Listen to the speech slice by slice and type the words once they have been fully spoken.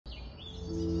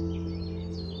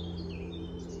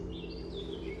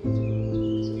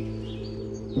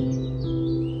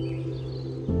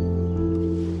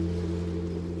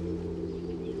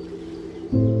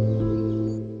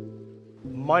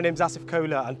my name's Asif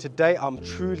Kola and today I'm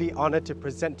truly honoured to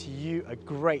present to you a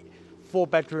great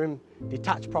 4-bedroom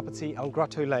detached property on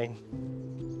Grotto Lane.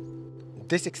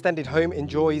 This extended home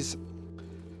enjoys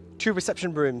 2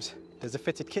 reception rooms. There's a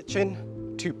fitted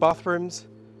kitchen, 2 bathrooms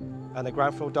and a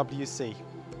ground floor WC.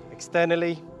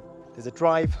 Externally, there's a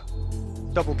drive,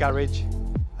 double garage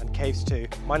and caves too.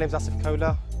 My name's Asif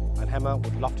Kola and Hema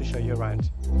would love to show you around.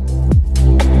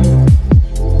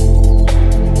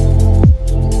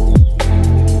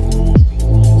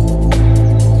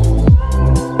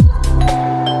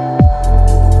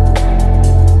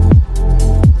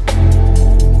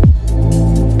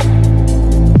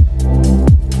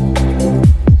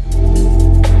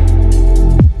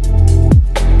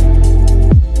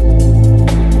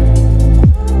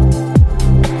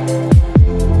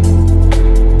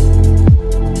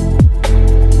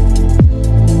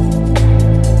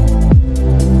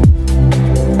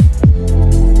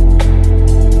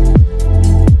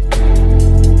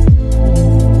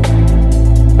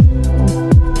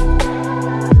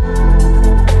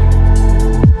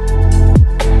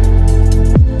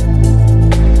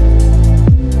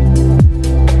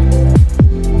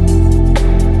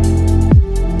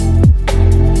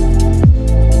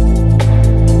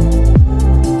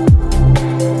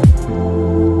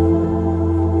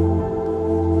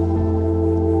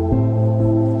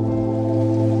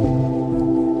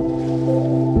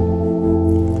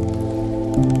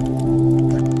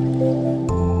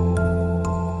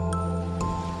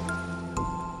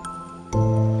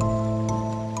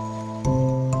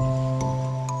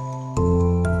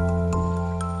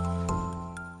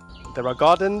 There are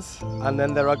gardens and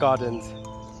then there are gardens.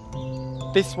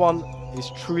 This one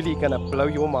is truly gonna blow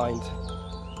your mind.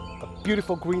 A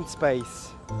beautiful green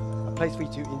space, a place for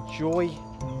you to enjoy,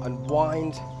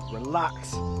 unwind,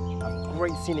 relax, have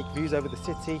great scenic views over the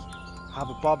city, have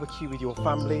a barbecue with your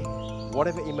family,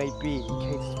 whatever it may be, it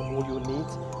caters for all your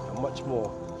needs and much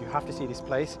more. You have to see this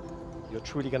place, you're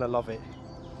truly gonna love it.